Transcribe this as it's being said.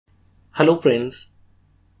Hello friends,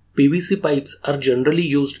 PVC pipes are generally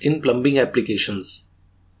used in plumbing applications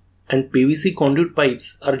and PVC conduit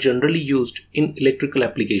pipes are generally used in electrical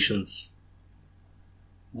applications.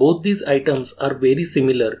 Both these items are very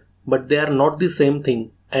similar, but they are not the same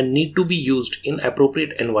thing and need to be used in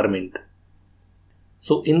appropriate environment.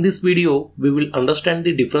 So in this video, we will understand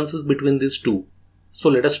the differences between these two. So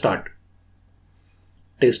let us start.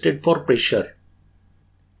 Tested for pressure.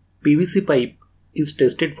 PVC pipe is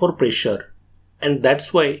tested for pressure and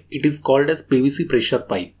that's why it is called as PVC pressure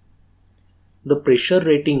pipe. The pressure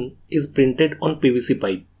rating is printed on PVC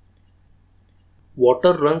pipe.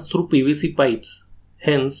 Water runs through PVC pipes,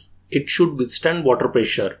 hence it should withstand water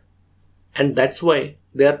pressure, and that's why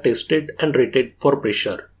they are tested and rated for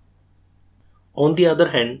pressure. On the other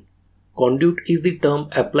hand, conduit is the term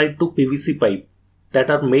applied to PVC pipe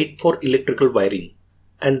that are made for electrical wiring,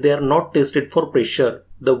 and they are not tested for pressure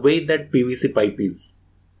the way that PVC pipe is.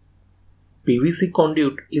 PVC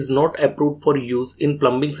conduit is not approved for use in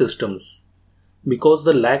plumbing systems because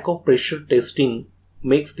the lack of pressure testing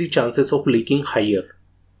makes the chances of leaking higher.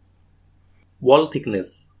 Wall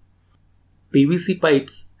thickness. PVC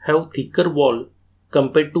pipes have thicker wall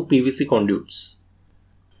compared to PVC conduits.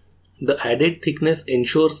 The added thickness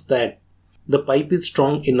ensures that the pipe is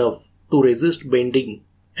strong enough to resist bending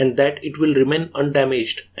and that it will remain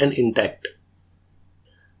undamaged and intact.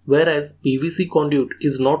 Whereas PVC conduit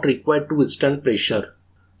is not required to withstand pressure,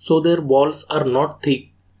 so their walls are not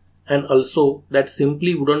thick, and also that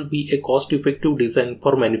simply wouldn't be a cost-effective design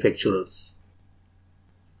for manufacturers.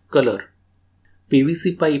 Color.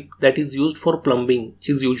 PVC pipe that is used for plumbing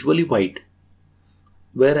is usually white,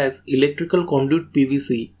 whereas electrical conduit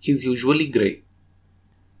PVC is usually grey.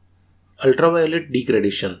 Ultraviolet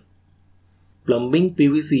degradation. Plumbing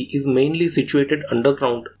PVC is mainly situated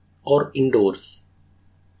underground or indoors.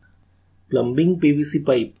 Plumbing PVC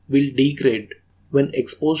pipe will degrade when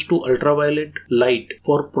exposed to ultraviolet light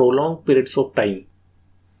for prolonged periods of time.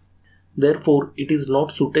 Therefore, it is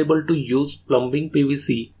not suitable to use plumbing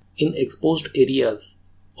PVC in exposed areas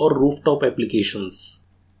or rooftop applications.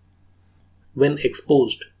 When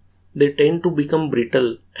exposed, they tend to become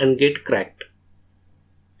brittle and get cracked.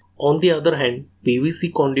 On the other hand,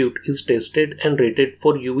 PVC conduit is tested and rated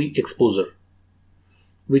for UV exposure,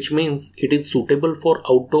 which means it is suitable for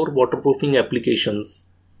outdoor waterproofing applications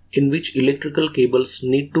in which electrical cables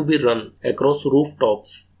need to be run across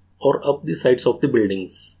rooftops or up the sides of the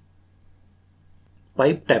buildings.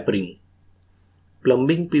 Pipe tapering.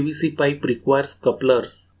 Plumbing PVC pipe requires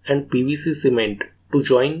couplers and PVC cement to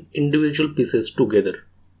join individual pieces together.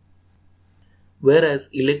 Whereas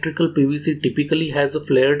electrical PVC typically has a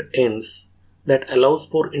flared ends that allows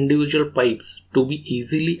for individual pipes to be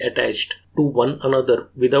easily attached to one another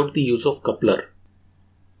without the use of coupler.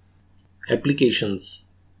 Applications.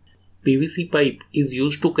 PVC pipe is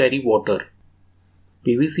used to carry water.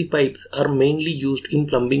 PVC pipes are mainly used in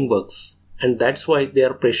plumbing works and that's why they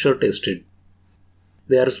are pressure tested.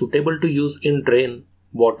 They are suitable to use in drain,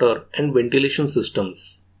 water and ventilation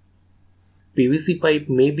systems. PVC pipe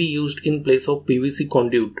may be used in place of PVC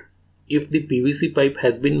conduit if the PVC pipe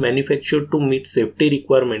has been manufactured to meet safety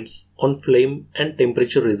requirements on flame and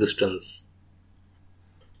temperature resistance.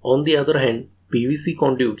 On the other hand, PVC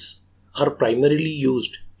conduits are primarily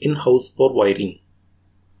used in-house for wiring.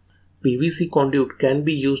 PVC conduit can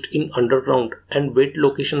be used in underground and wet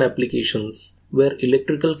location applications where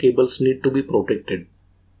electrical cables need to be protected.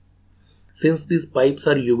 Since these pipes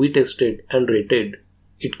are UV tested and rated,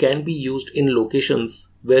 it can be used in locations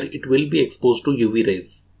where it will be exposed to UV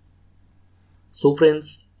rays. So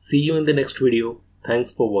friends, see you in the next video.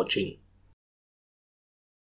 Thanks for watching.